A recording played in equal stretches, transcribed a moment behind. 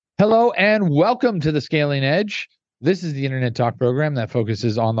Hello and welcome to the Scaling Edge. This is the Internet Talk program that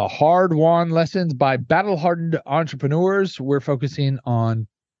focuses on the hard-won lessons by battle-hardened entrepreneurs. We're focusing on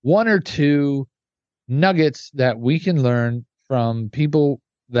one or two nuggets that we can learn from people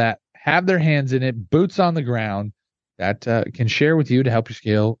that have their hands in it, boots on the ground, that can share with you to help you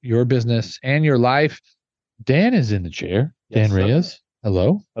scale your business and your life. Dan is in the chair. Yes, Dan Reyes. sir.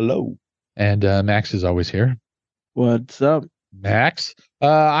 Hello. Hello. And Max is always here. What's up? Max.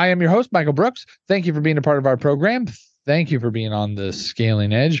 I am your host, Michael Brooks. Thank you for being a part of our program. Thank you for being on the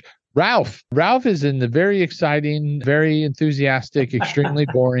Scaling Edge. Ralph is in the very exciting, very enthusiastic, extremely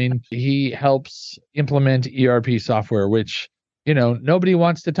boring. He helps implement ERP software, which, nobody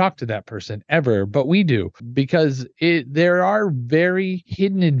wants to talk to that person ever, but we do, because there are very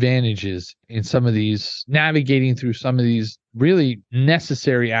hidden advantages in some of these, navigating through some of these really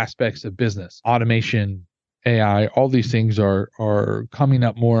necessary aspects of business. Automation, AI, all these things are coming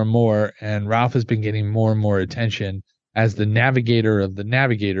up more and more, and Ralph has been getting more and more attention as the navigator of the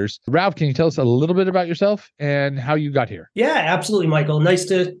navigators. Ralph, can you tell us a little bit about yourself and how you got here? Yeah, absolutely, Michael. Nice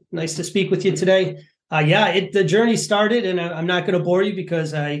to speak with you today. The journey started, and I'm not going to bore you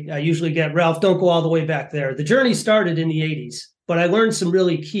because I usually get, Ralph, don't go all the way back there. The journey started in the 80s, but I learned some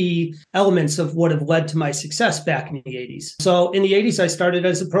really key elements of what have led to my success back in the 80s. So in the 80s, I started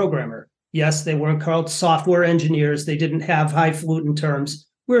as a programmer. Yes, they weren't called software engineers. They didn't have highfalutin terms.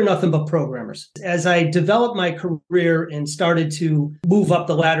 We were nothing but programmers. As I developed my career and started to move up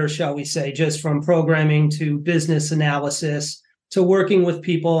the ladder, shall we say, just from programming to business analysis to working with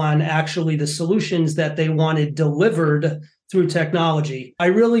people on actually the solutions that they wanted delivered through technology, I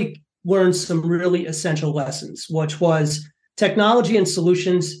really learned some really essential lessons, which was technology and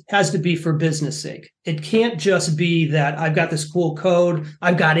solutions has to be for business sake. It can't just be that I've got this cool code,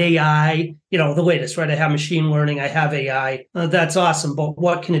 I've got AI, the latest, right? I have machine learning, I have AI. That's awesome, but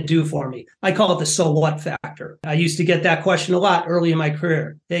what can it do for me? I call it the so what factor. I used to get that question a lot early in my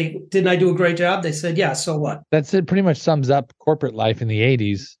career. Hey, didn't I do a great job? They said, yeah, so what? That's it. Pretty much sums up corporate life in the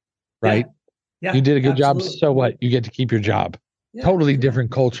 80s, right? Yeah, you did a good absolutely. job. So what? You get to keep your job. Yeah, totally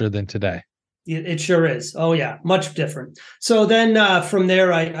different culture than today. It sure is. Oh yeah, much different. So then from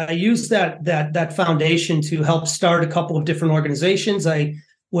there, I used that foundation to help start a couple of different organizations. I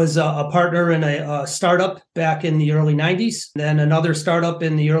was a partner in a startup back in the early 90s, then another startup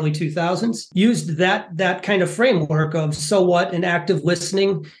in the early 2000s. Used that kind of framework of so what and active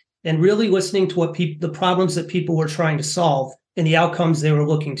listening and really listening to what the problems that people were trying to solve and the outcomes they were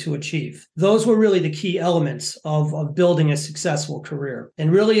looking to achieve. Those were really the key elements of building a successful career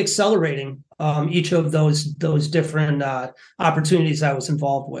and really accelerating each of those different opportunities I was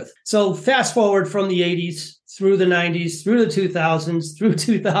involved with. So fast forward from the 80s through the 90s, through the 2000s, through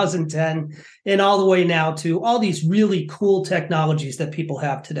 2010, and all the way now to all these really cool technologies that people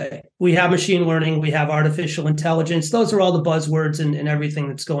have today. We have machine learning, we have artificial intelligence. Those are all the buzzwords and everything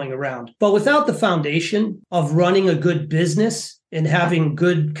that's going around. But without the foundation of running a good business and having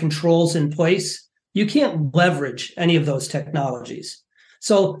good controls in place, you can't leverage any of those technologies.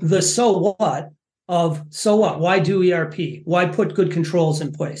 So the so what, why do ERP? Why put good controls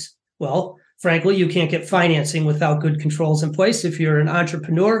in place? Well, frankly, you can't get financing without good controls in place. If you're an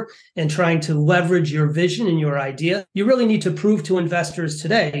entrepreneur and trying to leverage your vision and your idea, you really need to prove to investors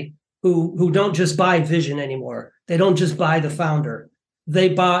today who don't just buy vision anymore. They don't just buy the founder. They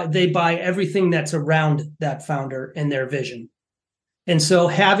buy everything that's around that founder and their vision. And so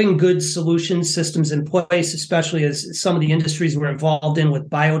having good solution systems in place, especially as some of the industries we're involved in with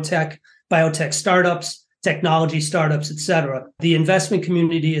biotech startups, technology startups, et cetera, the investment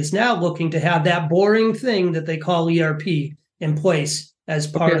community is now looking to have that boring thing that they call ERP in place as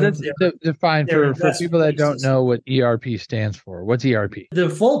part of their define for people that don't know what ERP stands for. What's ERP? The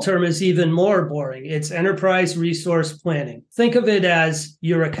full term is even more boring. It's enterprise resource planning. Think of it as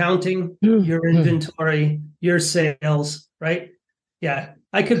your accounting, your inventory, your sales, right? Yeah,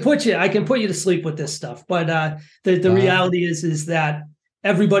 I can put you to sleep with this stuff, but the reality is that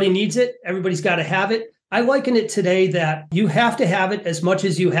everybody needs it. Everybody's got to have it. I liken it today that you have to have it as much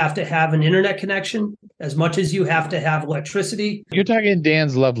as you have to have an internet connection, as much as you have to have electricity. You're talking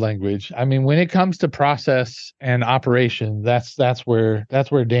Dan's love language. I mean, when it comes to process and operation, that's where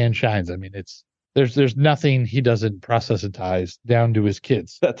Dan shines. I mean, there's nothing he doesn't processitize down to his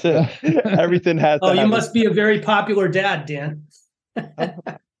kids. That's it. Everything has. Oh, you must be a very popular dad, Dan.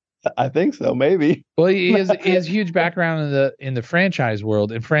 I think so, maybe. Well, he has huge background in the franchise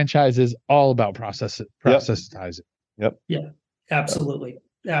world, and franchise is all about processitizing. Yep. Yeah, absolutely.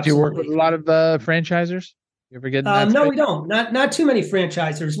 Do you work with a lot of franchisers? You ever get in that No, space? we don't. Not too many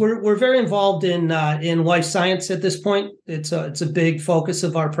franchisers. We're very involved in life science at this point. It's a big focus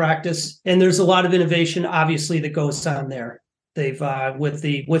of our practice, and there's a lot of innovation, obviously, that goes on there. They've with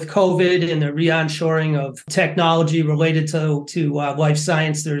COVID and the re-onshoring of technology related to life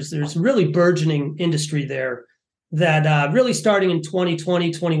science. There's really burgeoning industry there that really starting in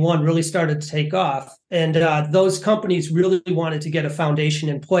 2020, 21 really started to take off. And those companies really wanted to get a foundation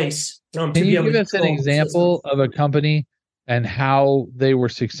in place. Can you give us an example of a company and how they were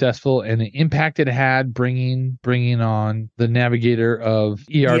successful and the impact it had bringing on the Navigator of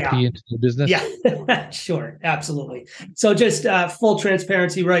ERP into the business? Yeah, sure. Absolutely. So just full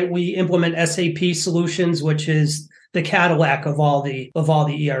transparency, right? We implement SAP solutions, which is the Cadillac of all the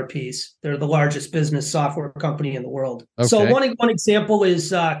ERPs. They're the largest business software company in the world. Okay. So one example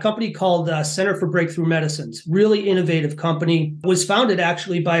is a company called Center for Breakthrough Medicines. Really innovative company. Was founded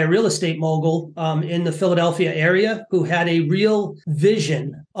actually by a real estate mogul in the Philadelphia area who had a real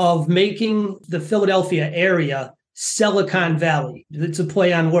vision of making the Philadelphia area Silicon Valley. It's a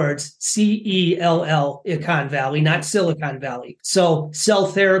play on words. CELL, Icon Valley, not Silicon Valley. So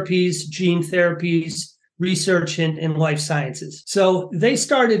cell therapies, gene therapies, research in life sciences. So they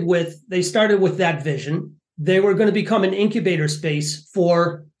started with that vision. They were going to become an incubator space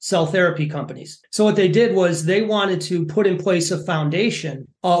for cell therapy companies. So what they did was they wanted to put in place a foundation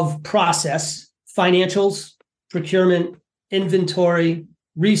of process, financials, procurement, inventory,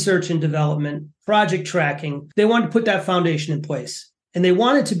 research and development, project tracking. They wanted to put that foundation in place. And they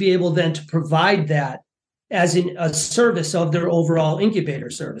wanted to be able then to provide that as in a service of their overall incubator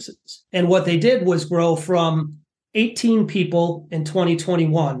services. And what they did was grow from 18 people in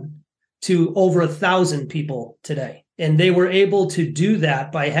 2021 to over 1,000 people today. And they were able to do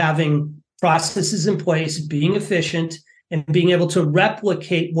that by having processes in place, being efficient, and being able to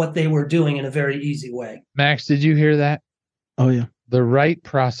replicate what they were doing in a very easy way. Max, did you hear that? Oh, yeah. The right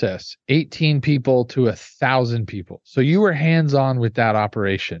process, 18 people to 1,000 people. So you were hands-on with that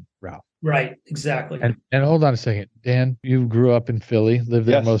operation, Ralph. Right, exactly. And hold on a second. Dan, you grew up in Philly, lived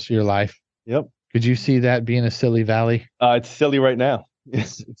there most of your life. Yep. Could you see that being a silly valley? It's silly right now.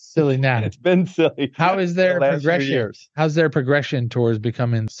 It's silly now. It's been silly. How is their progression? How's their progression towards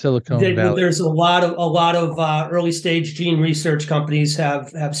becoming Silicon Valley? There's a lot of early stage gene research companies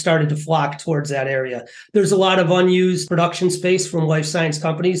have started to flock towards that area. There's a lot of unused production space from life science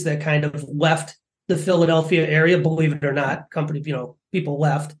companies that kind of left the Philadelphia area. Believe it or not, people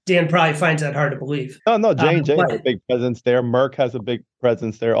left. Dan probably finds that hard to believe. No, J&J has a big presence there. Merck has a big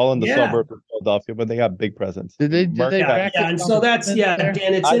presence there, all in the suburbs of Philadelphia, but they got big presence. Did they and so that's Dan.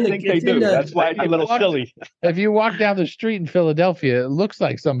 It's I in think they do. That's why it's a little silly. If you walk down the street in Philadelphia, it looks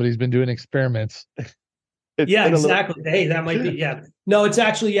like somebody's been doing experiments. Exactly. Hey, that might be. Yeah, no, it's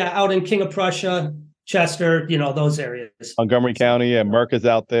actually out in King of Prussia, Chester, those areas. Montgomery County, Merck is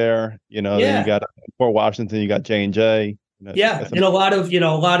out there. Then you got Fort Washington, you got J&J. And a lot of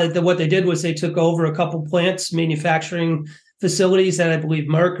what they did was they took over a couple plants, manufacturing facilities that I believe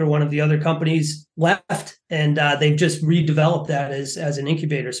Merck or one of the other companies left, and they've just redeveloped that as an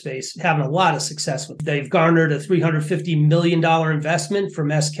incubator space, having a lot of success with it. They've garnered a $350 million investment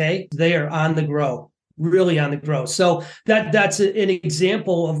from SK. They are on the grow. Really on the grow. So that's an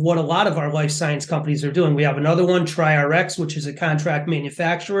example of what a lot of our life science companies are doing. We have another one, TriRx, which is a contract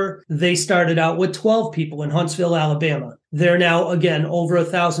manufacturer. They started out with 12 people in Huntsville, Alabama. They're now, again, over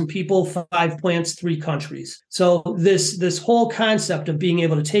 1,000 people, 5 plants, 3 countries. So this whole concept of being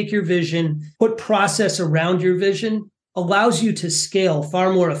able to take your vision, put process around your vision, allows you to scale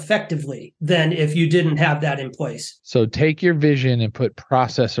far more effectively than if you didn't have that in place. So take your vision and put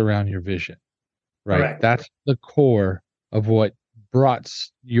process around your vision. Right. Correct. That's the core of what brought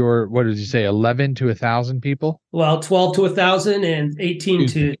what did you say, 11 to 1,000 people? Well, 12 to 1,000 and 18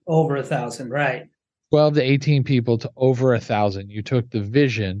 to over 1,000, right? 12 to 18 people to over 1,000. You took the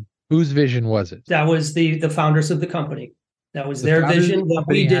vision. Whose vision was it? That was the founders of the company. That was their vision. What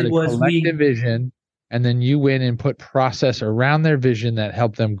we did was vision, and then you went and put process around their vision that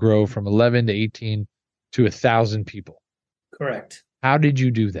helped them grow from 11 to 18 to 1,000 people. Correct. How did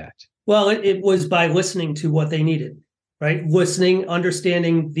you do that? Well, it was by listening to what they needed, right? Listening,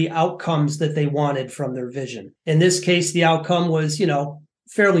 understanding the outcomes that they wanted from their vision. In this case, the outcome was,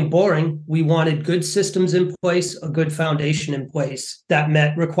 fairly boring. We wanted good systems in place, a good foundation in place that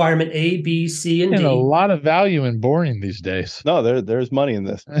met requirement A, B, C, and D. And a lot of value in boring these days. No, there's money in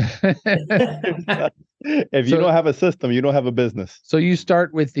this. If you don't have a system, you don't have a business. So you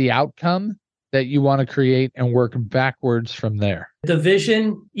start with the outcome that you want to create and work backwards from there. The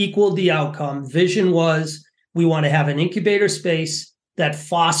vision equaled the outcome. Vision was we want to have an incubator space that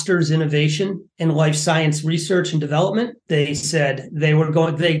fosters innovation and life science research and development. They said they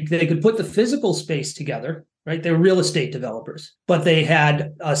could put the physical space together, right? They were real estate developers, but they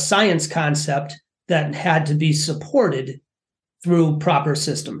had a science concept that had to be supported through proper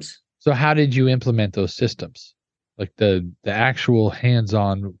systems. So how did you implement those systems? Like the actual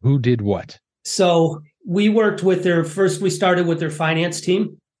hands-on, who did what? So we worked with we started with their finance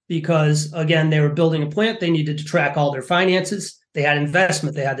team because, again, they were building a plant. They needed to track all their finances. They had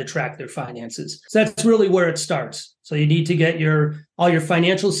investment. They had to track their finances. So that's really where it starts. So you need to get all your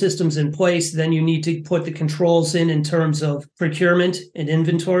financial systems in place. Then you need to put the controls in terms of procurement and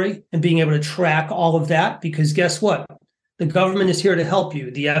inventory and being able to track all of that. Because guess what? The government is here to help you.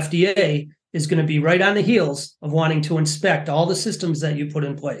 The FDA is going to be right on the heels of wanting to inspect all the systems that you put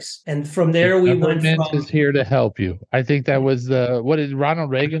in place. And from there, we went from... is here to help you. I think that was what did Ronald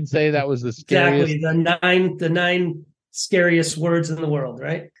Reagan say? That was the scariest... Exactly, the nine scariest words in the world,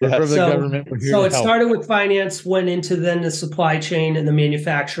 right? Yeah. So it started with finance, went into then the supply chain and the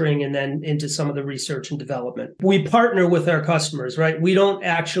manufacturing, and then into some of the research and development. We partner with our customers, right? We're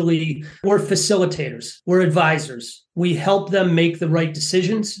facilitators, we're advisors. We help them make the right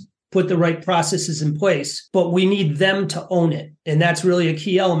decisions, put the right processes in place, but we need them to own it. And that's really a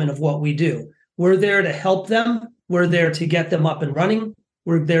key element of what we do. We're there to help them. We're there to get them up and running.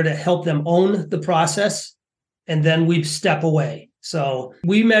 We're there to help them own the process. And then we step away. So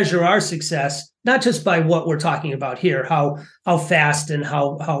we measure our success, not just by what we're talking about here, how fast and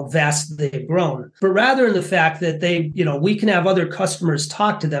how vast they've grown, but rather in the fact that we can have other customers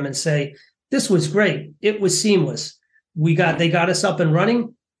talk to them and say, this was great. It was seamless. They got us up and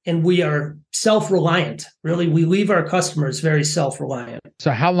running. And we are self-reliant. Really, we leave our customers very self-reliant.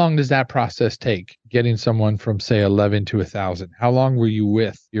 So how long does that process take, getting someone from, say, 11 to 1,000? How long were you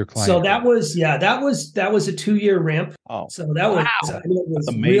with your client? So that was a 2-year ramp. Oh, so that was, wow. it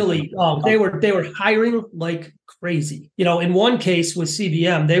was really, they were hiring like crazy. In one case with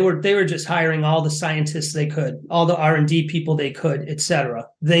CBM, they were just hiring all the scientists they could, all the R&D people they could, et cetera.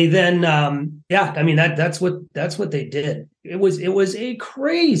 They then, that's what they did. It was a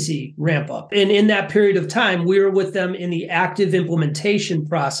crazy ramp up. And in that period of time, we were with them in the active implementation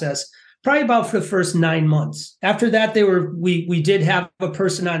process, probably about for the first 9 months. After that, we did have a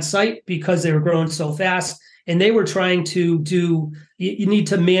person on site because they were growing so fast. And they were trying to you need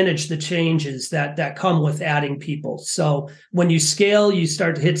to manage the changes that come with adding people. So when you scale, you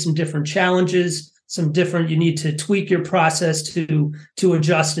start to hit some different challenges, you need to tweak your process to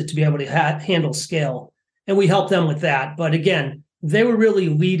adjust it to be able to handle scale. And we help them with that. But again, they were really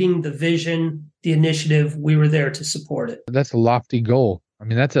leading the vision, the initiative. We were there to support it. That's a lofty goal. I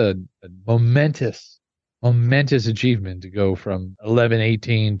mean, that's a momentous achievement to go from 11,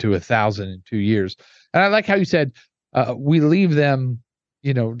 18 to 1,000 in 2 years. And I like how you said, we leave them,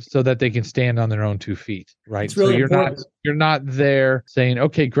 so that they can stand on their own 2 feet, right? It's really important. You're not there saying,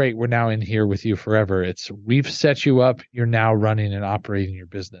 okay, great, we're now in here with you forever. We've set you up. You're now running and operating your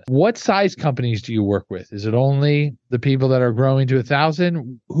business. What size companies do you work with? Is it only the people that are growing to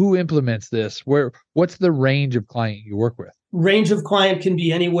 1,000? Who implements this? What's the range of client you work with? Range of client can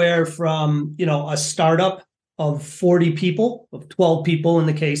be anywhere from, a startup of 40 people, of 12 people in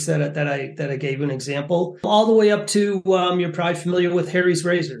the case that I gave you an example, all the way up to, you're probably familiar with Harry's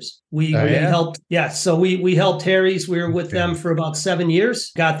Razors. We helped. Yeah. So we helped Harry's. We were with them for about 7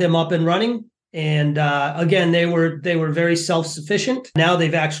 years, got them up and running. And again, they were very self-sufficient. Now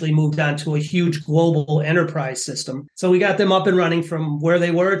they've actually moved on to a huge global enterprise system. So we got them up and running from where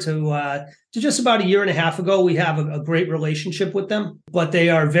they were to just about 1.5 years ago. We have a great relationship with them, but they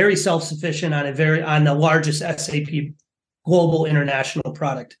are very self-sufficient on the largest SAP global international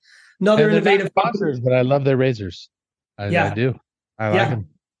product. Another innovative sponsors, but I love their razors. I do. I like them.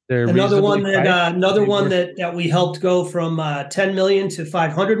 Another one that we helped go from 10 million to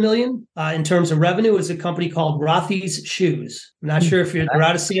 500 million in terms of revenue is a company called Rothy's Shoes. I'm not sure if they're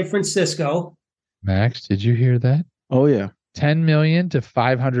out of San Francisco. Max, did you hear that? Oh yeah, 10 million to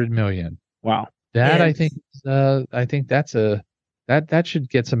 500 million. Wow, I think that should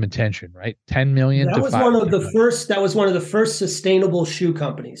get some attention, right? 10 million. That was one of the first sustainable shoe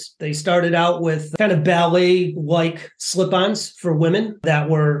companies. They started out with kind of ballet-like slip-ons for women that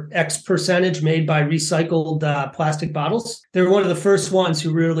were X percentage made by recycled plastic bottles. They were one of the first ones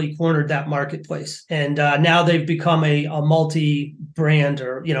who really cornered that marketplace. And now they've become a multi-brand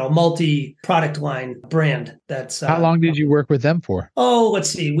or multi-product line brand. That's how long did you work with them for? Oh, let's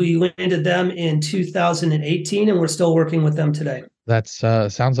see. We landed them in 2018, and we're still working with them today. That's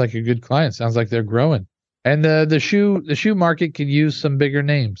sounds like a good client. Sounds like they're growing. And the shoe market could use some bigger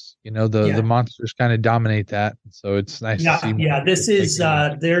names. You know, the monsters kind of dominate that. So it's nice to see. Yeah. This is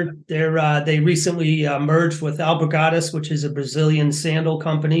they recently merged with Alpargatas, which is a Brazilian sandal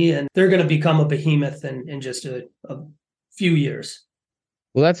company, and they're going to become a behemoth in just a few years.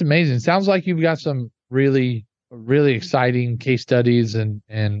 Well, that's amazing. Sounds like you've got some really exciting case studies and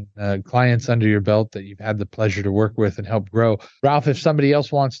clients under your belt that you've had the pleasure to work with and help grow. Ralph, if somebody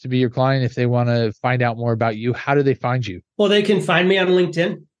else wants to be your client, if they want to find out more about you, how do they find you? Well, they can find me on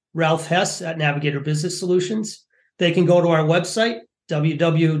LinkedIn, Ralph Hess at Navigator Business Solutions. They can go to our website,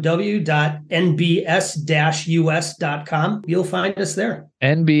 www.nbs-us.com. You'll find us there.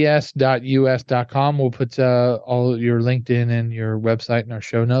 nbs.us.com. We'll put all your LinkedIn and your website in our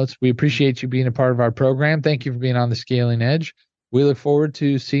show notes. We appreciate you being a part of our program. Thank you for being on the Scaling Edge. We look forward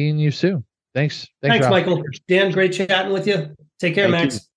to seeing you soon. Thanks, Michael. Dan, great chatting with you. Take care, Max.